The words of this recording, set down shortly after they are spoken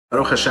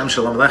Baruch HaShem,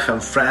 Shalom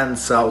Lechem,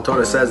 friends.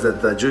 Torah says that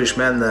the Jewish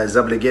man is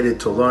obligated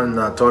to learn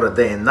Torah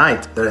day and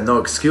night. There are no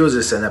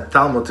excuses, and the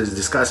Talmud is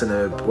discussing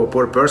a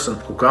poor person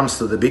who comes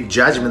to the big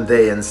judgment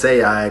day and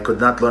say, I could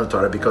not learn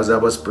Torah because I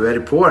was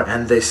very poor.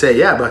 And they say,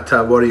 yeah, but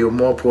were you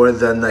more poor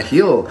than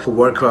Hillel, who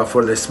worked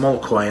for the small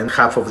coin?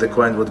 Half of the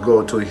coin would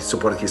go to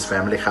support his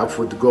family, half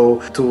would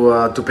go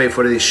to pay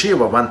for the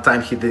yeshiva. One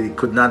time he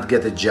could not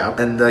get a job,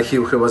 and he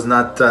was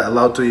not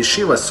allowed to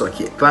yeshiva, so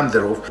he climbed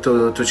the roof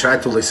to try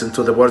to listen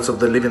to the words of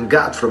the living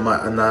God from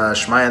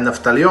Shmaya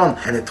Naftalion,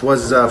 and it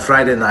was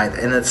Friday night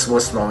and it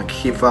was snowing.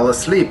 He fell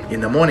asleep. In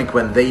the morning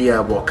when they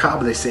woke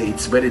up, they say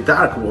it's very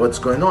dark, what's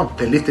going on?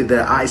 They lifted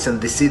their eyes and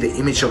they see the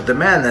image of the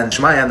man, and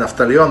Shmaya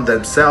Naftalion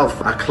themselves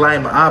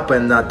climbed up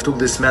and took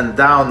this man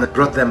down and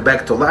brought them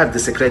back to life,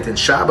 desecrating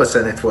Shabbos,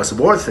 and it was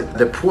worth it.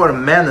 The poor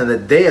man in the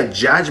day of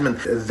judgment,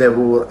 they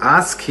will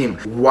ask him,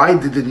 why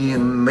didn't you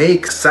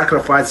make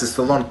sacrifices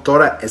to learn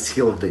Torah as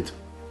Hillel did?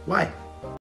 Why?